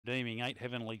Redeeming 8,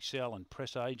 Heavenly Cell and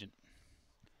Press Agent.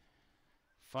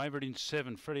 Favourite in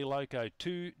 7, Freddie Loco,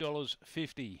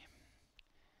 $2.50.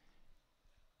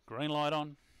 Green light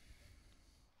on.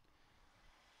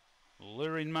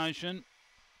 Lure in motion.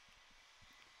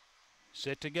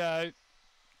 Set to go.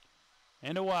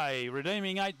 And away.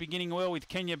 Redeeming 8 beginning well with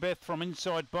Kenya Beth from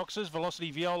inside boxes. Velocity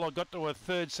Viola got to a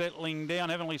third, settling down.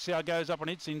 Heavenly Sow goes up and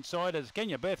hits inside as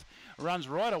Kenya Beth runs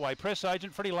right away. Press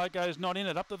Agent, Freddie Loco's not in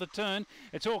it. Up to the turn.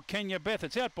 It's all Kenya Beth.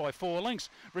 It's out by 4 lengths.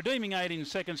 Redeeming 8 in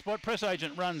second spot. Press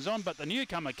Agent runs on, but the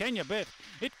newcomer Kenya Beth,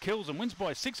 it kills and wins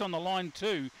by 6 on the line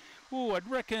too. Ooh, I'd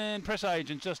reckon Press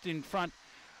Agent just in front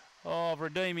of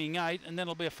Redeeming 8, and then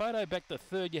it'll be a photo back to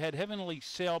third. You had Heavenly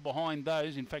Cell behind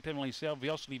those. In fact, Heavenly Cell,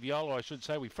 Velocity Viola, I should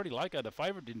say, with Freddie Loco, the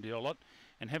favourite, didn't do a lot,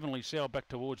 and Heavenly Cell back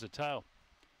towards the tail.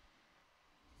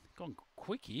 Gone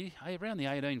quick here, hey, around the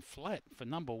 18 flat for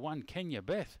number 1, Kenya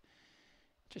Beth.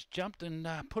 Just jumped and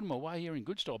put him away here in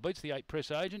good style. Beats the 8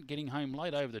 Press Agent, getting home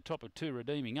late over the top of 2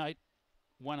 Redeeming 8,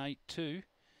 182,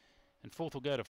 and fourth will go to